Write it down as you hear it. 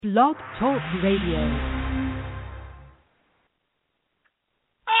Blog Talk Radio.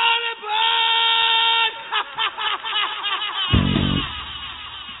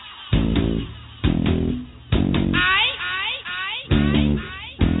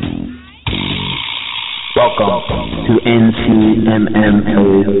 Welcome to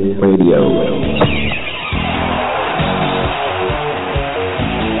NCMMA Radio.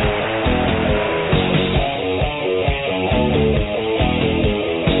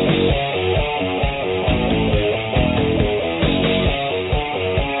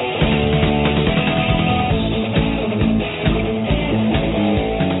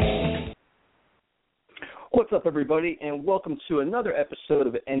 What's up, everybody, and welcome to another episode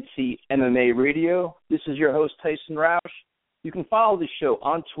of NC MMA Radio. This is your host, Tyson Roush. You can follow the show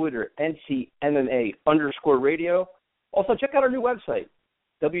on Twitter, NCMMA_radio. Also, check out our new website,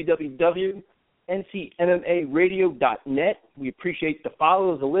 www.ncmmaradio.net. We appreciate the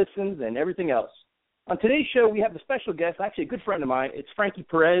follows, the listens, and everything else. On today's show, we have a special guest, actually a good friend of mine. It's Frankie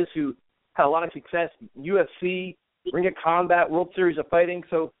Perez, who had a lot of success in UFC, Ring of Combat, World Series of Fighting.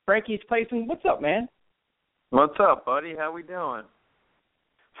 So, Frankie, it's Tyson. What's up, man? What's up, buddy? How we doing?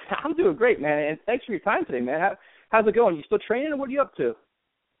 I'm doing great, man, and thanks for your time today, man. How's it going? You still training, or what are you up to?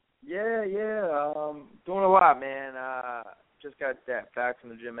 Yeah, doing a lot, man. Just got back from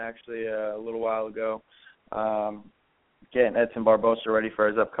the gym, actually, a little while ago. Getting Edson Barbosa ready for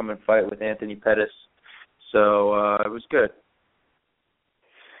his upcoming fight with Anthony Perez. So it was good.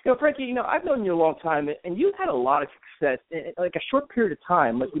 You know, Frankie, I've known you a long time, and you've had a lot of success in like a short period of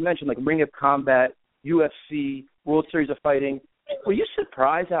time. Like you mentioned, like Ring of Combat, UFC, World Series of Fighting. Were you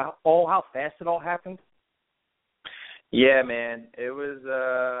surprised at how fast it all happened? Yeah, man. It was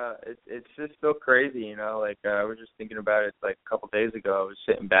it's just so crazy, I was just thinking about it like a couple days ago. I was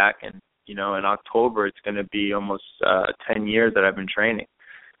sitting back and, in October it's going to be almost 10 years that I've been training.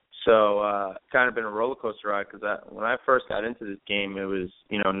 So it's kind of been a roller coaster ride because when I first got into this game, it was,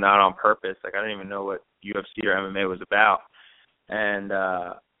 not on purpose. Like I didn't even know what UFC or MMA was about. And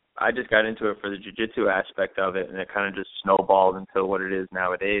I just got into it for the jiu-jitsu aspect of it, and it kind of just snowballed into what it is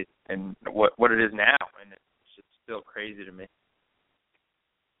nowadays and what it is now, and it's just still crazy to me.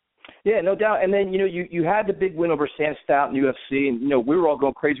 Yeah, no doubt. And then, you had the big win over Sam Stout in UFC, and, we were all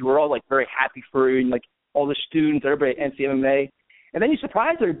going crazy. We were all, like, very happy for you, and, like, all the students, everybody at NCMMA. And then you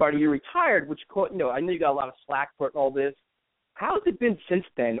surprised everybody. You retired, which, I know you got a lot of slack for it and all this. How has it been since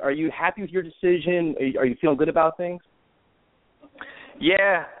then? Are you happy with your decision? Are you feeling good about things?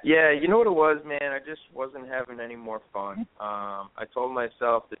 Yeah. You know what it was, man? I just wasn't having any more fun. I told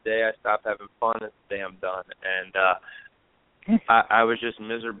myself the day I stopped having fun is the day I'm done. And I was just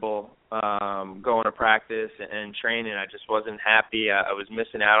miserable going to practice and training. I just wasn't happy. I was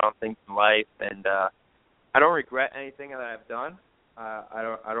missing out on things in life. And I don't regret anything that I've done. I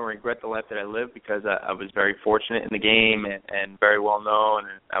don't regret the life that I lived because I was very fortunate in the game and very well known,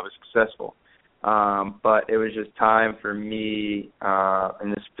 and I was successful. But it was just time for me in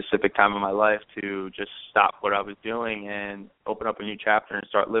this specific time of my life to just stop what I was doing and open up a new chapter and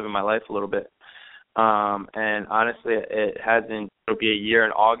start living my life a little bit. And honestly, it'll be a year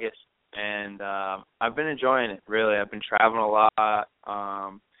in August, and I've been enjoying it, really. I've been traveling a lot.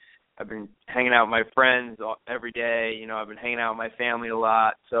 I've been hanging out with my friends every day. I've been hanging out with my family a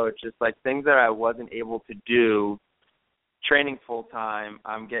lot. So it's just like things that I wasn't able to do training full-time,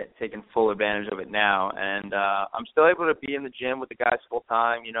 I'm taking full advantage of it now. And I'm still able to be in the gym with the guys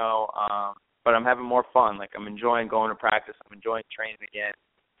full-time, but I'm having more fun. Like, I'm enjoying going to practice. I'm enjoying training again.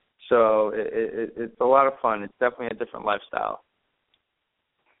 So it's a lot of fun. It's definitely a different lifestyle.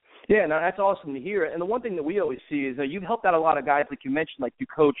 Yeah, no, that's awesome to hear. And the one thing that we always see is that you've helped out a lot of guys, like you mentioned, like you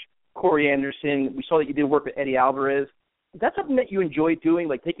coach Corey Anderson. We saw that you did work with Eddie Alvarez. Is that something that you enjoy doing,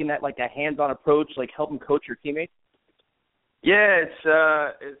 like taking that like a hands-on approach, like helping coach your teammates? Yeah,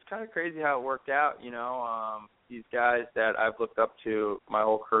 it's kind of crazy how it worked out, these guys that I've looked up to my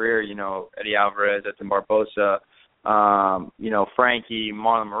whole career, Eddie Alvarez, Edson Barbosa, Frankie,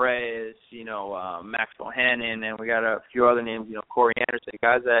 Marlon Perez, Maxwell Hannon, and we got a few other names, Corey Anderson,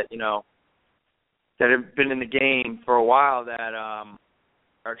 guys that, that have been in the game for a while that are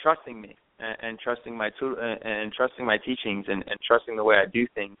trusting me and trusting my and trusting my teachings and trusting the way I do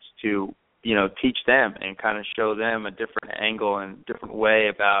things to teach them and kind of show them a different angle and different way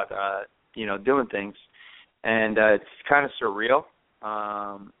about, doing things. And it's kind of surreal,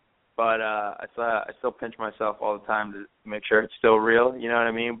 but I still pinch myself all the time to make sure it's still real, you know what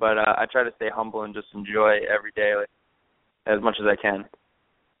I mean? But I try to stay humble and just enjoy every day as much as I can.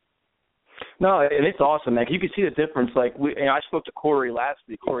 No, and it's awesome, man. You can see the difference. Like, I spoke to Corey last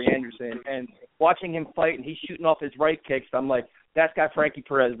week, Corey Anderson, and watching him fight, and he's shooting off his right kicks. I'm like, that's got Frankie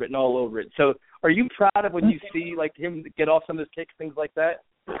Perez written all over it. So are you proud of when you see like him get off some of his kicks, things like that?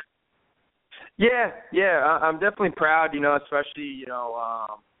 Yeah, I'm definitely proud, especially,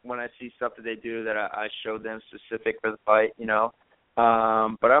 when I see stuff that they do that I showed them specific for the fight,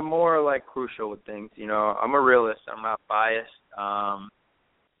 But I'm more like crucial with things, I'm a realist. I'm not biased.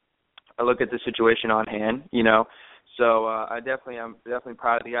 I look at the situation on hand, So I'm definitely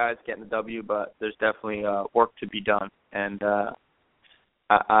proud of the guys getting the W, but there's definitely work to be done, and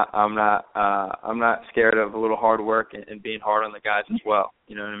I'm not scared of a little hard work and being hard on the guys as well.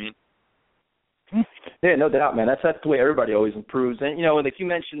 You know what I mean? Yeah, no doubt, man. That's the way everybody always improves. And like you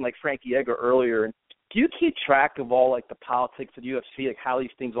mentioned, like Frankie Edgar earlier. And do you keep track of all like the politics of the UFC, like how these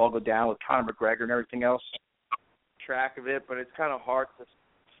things all go down with Conor McGregor and everything else? Track of it, but it's kind of hard to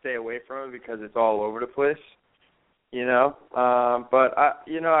stay away from it because it's all over the place. But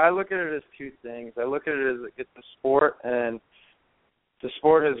I look at it as two things. I look at it as it's a sport, and the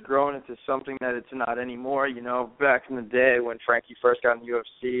sport has grown into something that it's not anymore. Back in the day when Frankie first got in the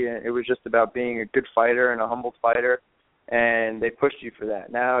UFC, it was just about being a good fighter and a humble fighter, and they pushed you for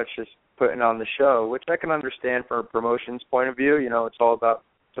that. Now it's just putting on the show, which I can understand from a promotion's point of view. It's all about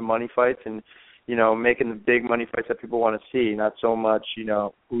the money fights and, making the big money fights that people want to see, not so much,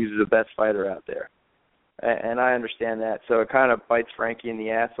 who's the best fighter out there. And I understand that. So it kind of bites Frankie in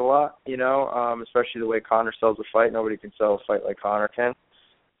the ass a lot, especially the way Conor sells a fight. Nobody can sell a fight like Conor can.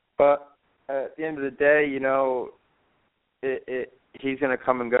 But at the end of the day, he's going to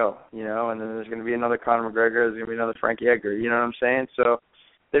come and go, and then there's going to be another Conor McGregor, there's going to be another Frankie Edgar, you know what I'm saying? So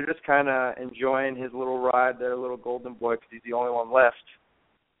they're just kind of enjoying his little ride, their little golden boy, because he's the only one left,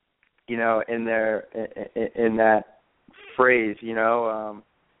 in that phrase,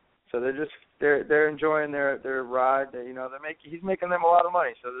 So they're enjoying their ride. He's making them a lot of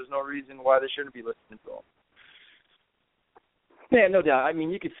money, so there's no reason why they shouldn't be listening to him. Yeah, no doubt. I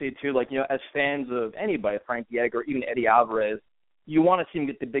mean, you could see it too. Like as fans of anybody, Frankie Edgar, or even Eddie Alvarez, you want to see him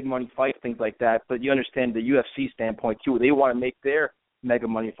get the big money fights, things like that. But you understand the UFC standpoint too. They want to make their mega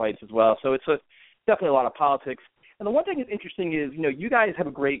money fights as well. So it's definitely a lot of politics. And the one thing that's interesting is, you guys have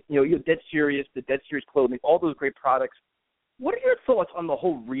a great, you're Dead Serious, the Dead Serious clothing, all those great products. What are your thoughts on the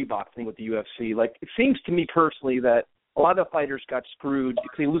whole Reebok thing with the UFC? Like, it seems to me personally that a lot of the fighters got screwed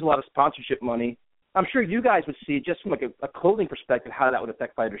because they lose a lot of sponsorship money. I'm sure you guys would see, just from like a clothing perspective, how that would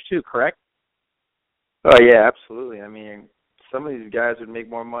affect fighters too, correct? Oh, yeah, absolutely. I mean, some of these guys would make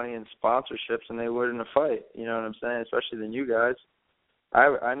more money in sponsorships than they would in a fight, you know what I'm saying, especially than you guys.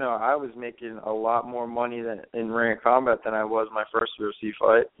 I know I was making a lot more money than in ring combat than I was my first UFC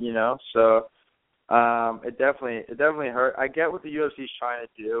fight, so it definitely hurt. I get what the UFC is trying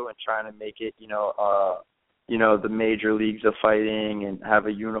to do and trying to make it, the major leagues of fighting and have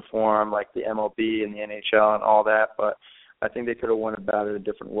a uniform like the MLB and the NHL and all that, but I think they could have went about it a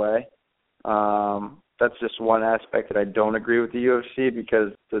different way. That's just one aspect that I don't agree with the UFC,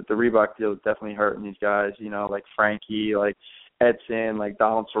 because the Reebok deal is definitely hurting these guys, like Frankie, like Edson, like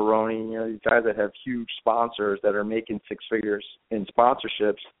Donald Cerrone, these guys that have huge sponsors that are making six figures in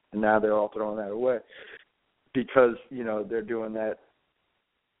sponsorships, and now they're all throwing that away because, they're doing that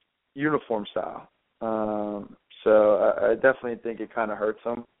uniform style. So I definitely think it kind of hurts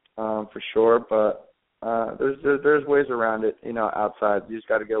them for sure, but there's ways around it, outside. You just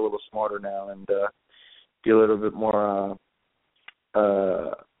got to get a little smarter now and be a little bit more,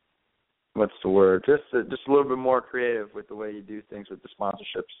 what's the word? Just a little bit more creative with the way you do things with the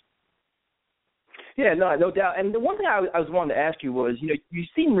sponsorships. Yeah, no doubt. And the one thing I was wanting to ask you was, you've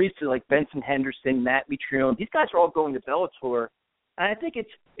seen recently like Benson Henderson, Matt Mitrione, these guys are all going to Bellator, and I think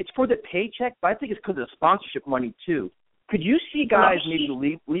it's for the paycheck, but I think it's because of the sponsorship money too. Could you see guys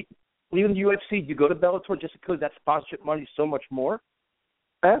maybe leaving the UFC to go to Bellator just because that sponsorship money is so much more?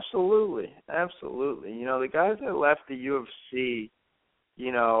 Absolutely. The guys that left the UFC,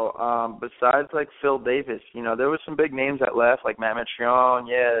 besides like Phil Davis, there was some big names that left, like Matt Mitrione.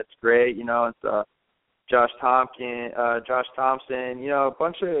 Yeah, that's great. It's Josh Thompson. A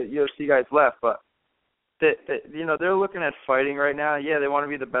bunch of UFC guys left, but they're looking at fighting right now. Yeah, they want to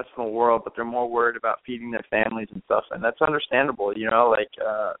be the best in the world, but they're more worried about feeding their families and stuff, and that's understandable.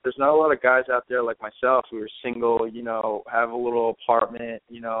 There's not a lot of guys out there like myself who are single. Have a little apartment.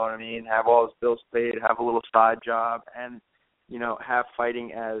 You know what I mean? Have all his bills paid. Have a little side job, and have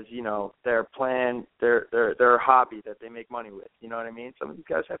fighting as, their plan, their hobby that they make money with. You know what I mean? Some of these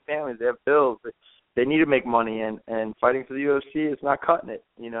guys have families, they have bills, they need to make money, and fighting for the UFC is not cutting it,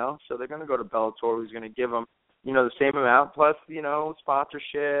 So they're going to go to Bellator, who's going to give them, the same amount, plus,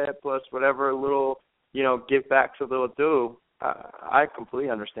 sponsorship, plus whatever little, give back to they'll do. I completely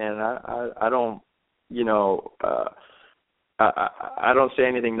understand. I don't, I don't say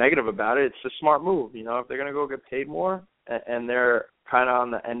anything negative about it. It's a smart move. You know, if they're going to go get paid more and they're kind of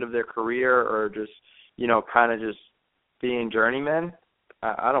on the end of their career or just, you know, kind of just being journeymen,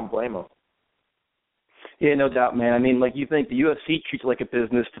 I don't blame them. Yeah, no doubt, man. I mean, like, you think the UFC treats it like a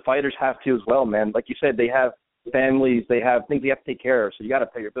business. The fighters have to as well, man. Like you said, they have families. They have things they have to take care of, so you got to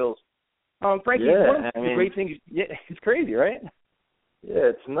pay your bills. Frankie, one of the great things, yeah, it's crazy, right?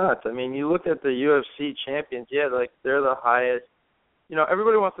 Yeah, it's nuts. I mean, you look at the UFC champions, yeah, like, they're the highest. You know,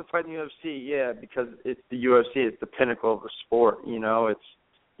 everybody wants to fight in the UFC, yeah, because it's the UFC. It's the pinnacle of the sport, you know. It's,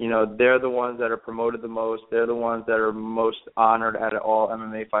 you know, they're the ones that are promoted the most. They're the ones that are most honored out of all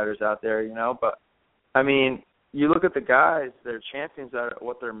MMA fighters out there, you know. But, I mean, you look at the guys, they're champions at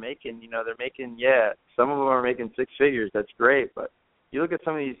what they're making. You know, they're making, yeah, some of them are making six figures. That's great. But you look at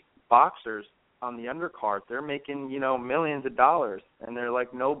some of these boxers on the undercard, they're making, you know, millions of dollars, and they're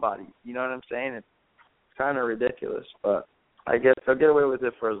like nobody. You know what I'm saying? It's kind of ridiculous. But I guess they'll get away with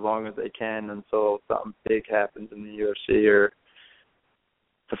it for as long as they can until something big happens in the UFC or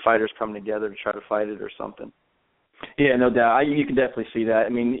the fighters come together to try to fight it or something. Yeah, no doubt. You can definitely see that. I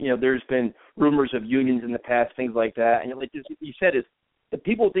mean, you know, there's been rumors of unions in the past, things like that. And like you said, is the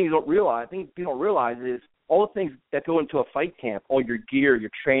people don't realize is all the things that go into a fight camp, all your gear,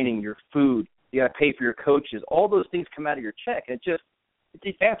 your training, your food, you got to pay for your coaches. All those things come out of your check. And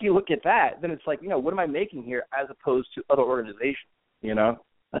after you look at that, then it's like, you know, what am I making here as opposed to other organizations, you know?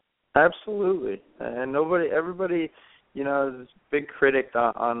 Absolutely. And everybody, you know, is a big critic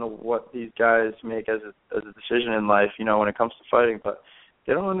on what these guys make as a decision in life, you know, when it comes to fighting. But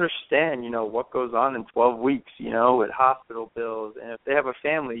they don't understand, you know, what goes on in 12 weeks, you know, with hospital bills. And if they have a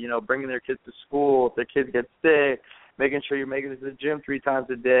family, you know, bringing their kids to school, if their kids get sick, making sure you're making it to the gym 3 times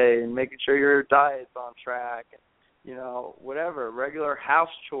a day and making sure your diet's on track, and, you know, whatever, regular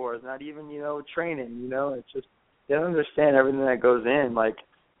house chores, not even, you know, training, you know. It's just they don't understand everything that goes in. Like,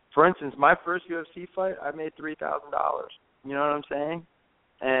 for instance, my first UFC fight, I made $3,000. You know what I'm saying?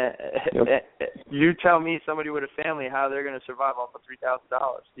 And yep. You tell me somebody with a family how they're going to survive off of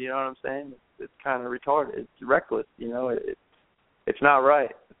 $3,000. You know what I'm saying? It's kind of retarded. It's reckless. You know, it's not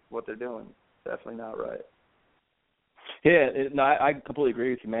right what they're doing. It's definitely not right. Yeah, I completely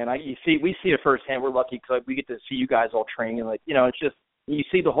agree with you, man. We see it firsthand. We're lucky because we get to see you guys all train, and like, you know, it's just you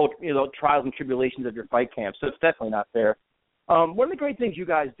see the whole, you know, trials and tribulations of your fight camp. So it's definitely not fair. One of the great things you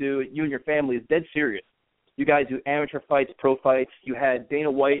guys do, you and your family, is dead serious. You guys do amateur fights, pro fights. You had Dana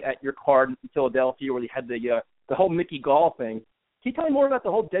White at your card in Philadelphia where you had the whole Mickey Gall thing. Can you tell me more about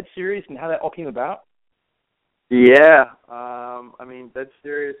the whole Dead Serious and how that all came about? Yeah. I mean, Dead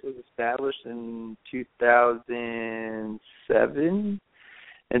Serious was established in 2007.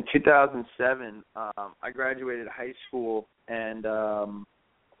 In 2007, I graduated high school, and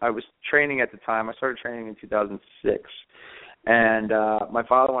I was training at the time. I started training in 2006. And my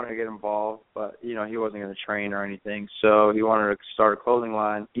father wanted to get involved, but, you know, he wasn't going to train or anything, so he wanted to start a clothing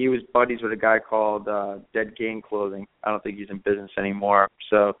line. He was buddies with a guy called Dead Game Clothing. I don't think he's in business anymore.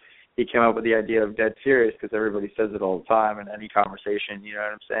 So he came up with the idea of Dead Serious because everybody says it all the time in any conversation, you know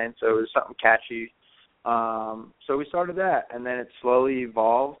what I'm saying? So it was something catchy. So we started that, and then it slowly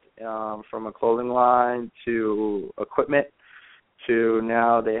evolved from a clothing line to equipment to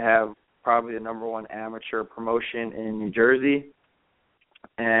now they have probably the number one amateur promotion in New Jersey.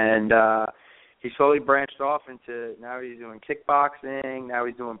 And he slowly branched off into, now he's doing kickboxing, now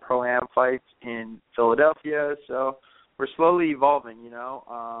he's doing pro-am fights in Philadelphia. So we're slowly evolving, you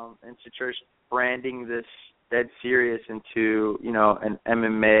know, into just branding this Dead Serious into, you know, an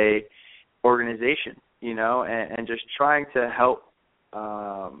MMA organization, you know, and just trying to help,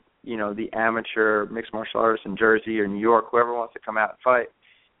 you know, the amateur mixed martial artists in Jersey or New York, whoever wants to come out and fight,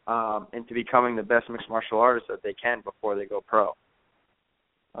 into becoming the best mixed martial artists that they can before they go pro.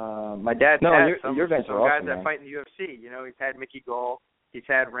 My dad's had some guys awesome, that fight in the UFC. You know, he's had Mickey Gall, he's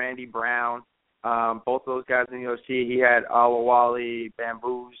had Randy Brown, both those guys in the UFC. He had Awawali,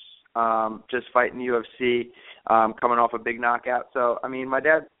 Bamboos, just fighting the UFC, coming off a big knockout. So, I mean,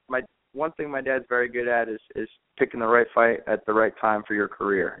 one thing my dad's very good at is picking the right fight at the right time for your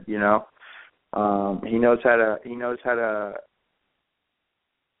career. You know, he knows how to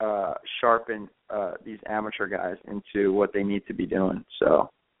sharpen these amateur guys into what they need to be doing. So.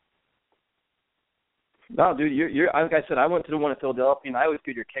 No, dude, you're like I said, I went to the one in Philadelphia, and I always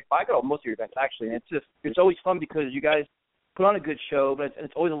do your kickboxing. I go to most of your events actually, and it's always fun because you guys put on a good show, but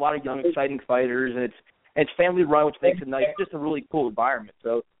it's always a lot of young, exciting fighters, and it's family run, which makes it nice. It's just a really cool environment.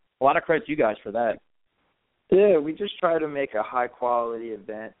 So a lot of credit to you guys for that. Yeah, we just try to make a high quality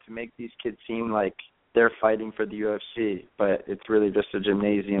event to make these kids seem like they're fighting for the UFC, but it's really just a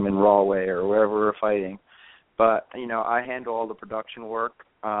gymnasium in Rahway or wherever we're fighting. But, you know, I handle all the production work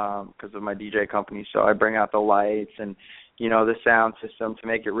because of my DJ company. So I bring out the lights and, you know, the sound system to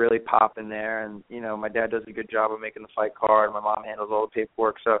make it really pop in there. And, you know, my dad does a good job of making the fight card. My mom handles all the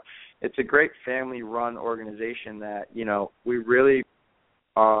paperwork. So it's a great family-run organization that, you know, we really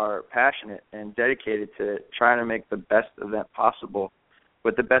are passionate and dedicated to trying to make the best event possible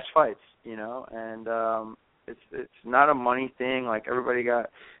with the best fights, you know. And it's not a money thing like everybody got.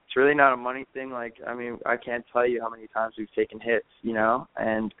 It's really not a money thing. Like, I mean, I can't tell you how many times we've taken hits, you know,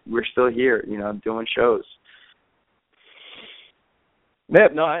 and we're still here, you know, doing shows.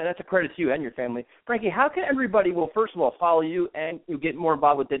 Yep, no, that's a credit to you and your family. Frankie, how can everybody, well, first of all, follow you and you get more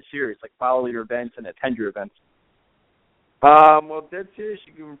involved with Dead Serious, like follow your events and attend your events? Well, Dead Serious,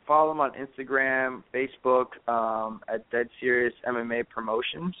 you can follow them on Instagram, Facebook, at Dead Serious MMA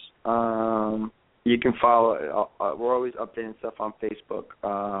Promotions. You can follow, we're always updating stuff on Facebook.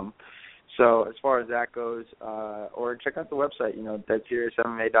 So as far as that goes, or check out the website, you know,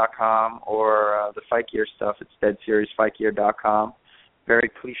 DeadSeriousMMA.com, or the Fight Gear stuff, it's DeadSeriousFightGear.com. Very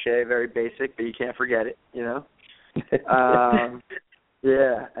cliche, very basic, but you can't forget it, you know.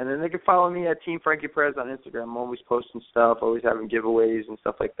 Yeah, and then they can follow me at Team Frankie Perez on Instagram. I'm always posting stuff, always having giveaways and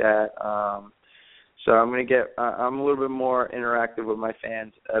stuff like that. So I'm I'm a little bit more interactive with my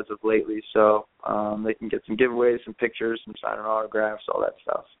fans as of lately, so they can get some giveaways, some pictures, some signing autographs, all that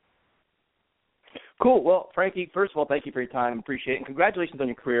stuff. Cool. Well, Frankie, first of all, thank you for your time. Appreciate it. And congratulations on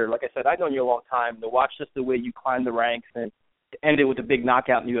your career. Like I said, I've known you a long time. To watch just the way you climb the ranks and end it with a big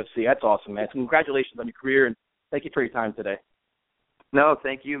knockout in the UFC, that's awesome, man. So congratulations on your career, and thank you for your time today. No,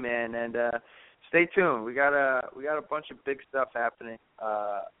 thank you, man. And stay tuned. We got a bunch of big stuff happening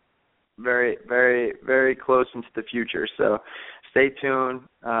very, very, very close into the future. So stay tuned.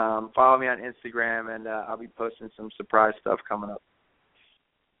 Follow me on Instagram, and I'll be posting some surprise stuff coming up.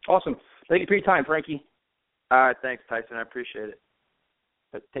 Awesome. Thank you for your time, Frankie. All right, thanks, Tyson. I appreciate it.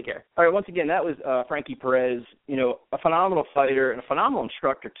 Take care. All right, once again, that was Frankie Perez, you know, a phenomenal fighter and a phenomenal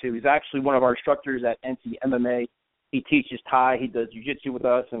instructor, too. He's actually one of our instructors at NC MMA. He teaches Thai. He does jiu-jitsu with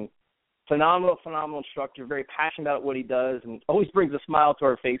us, and phenomenal instructor, very passionate about what he does, and always brings a smile to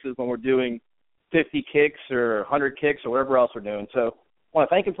our faces when we're doing 50 kicks or 100 kicks or whatever else we're doing. So I want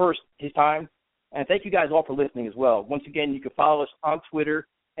to thank him for his time, and thank you guys all for listening as well. Once again, you can follow us on Twitter,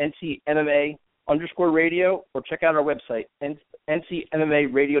 NCMMA_radio, or check out our website,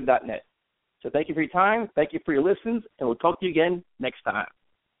 NCMMAradio.net. So thank you for your time, thank you for your listens, and we'll talk to you again next time.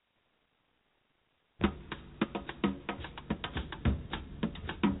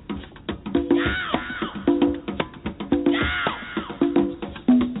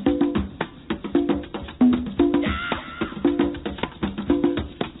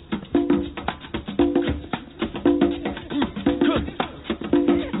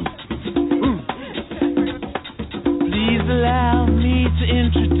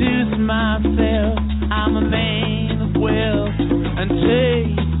 Myself, I'm a man of wealth and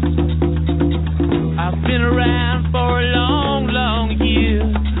taste. I've been around for a long, long year.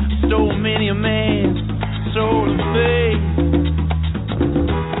 Stole many a man's soul of faith.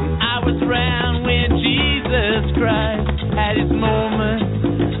 I was around when Jesus Christ had his moment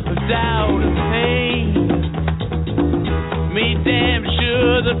of doubt and pain. Made damn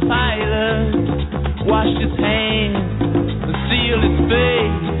sure the pilot washed his hands and sealed his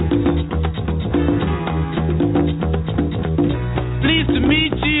face. Pleased to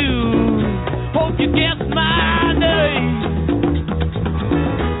meet you. Hope you guessed my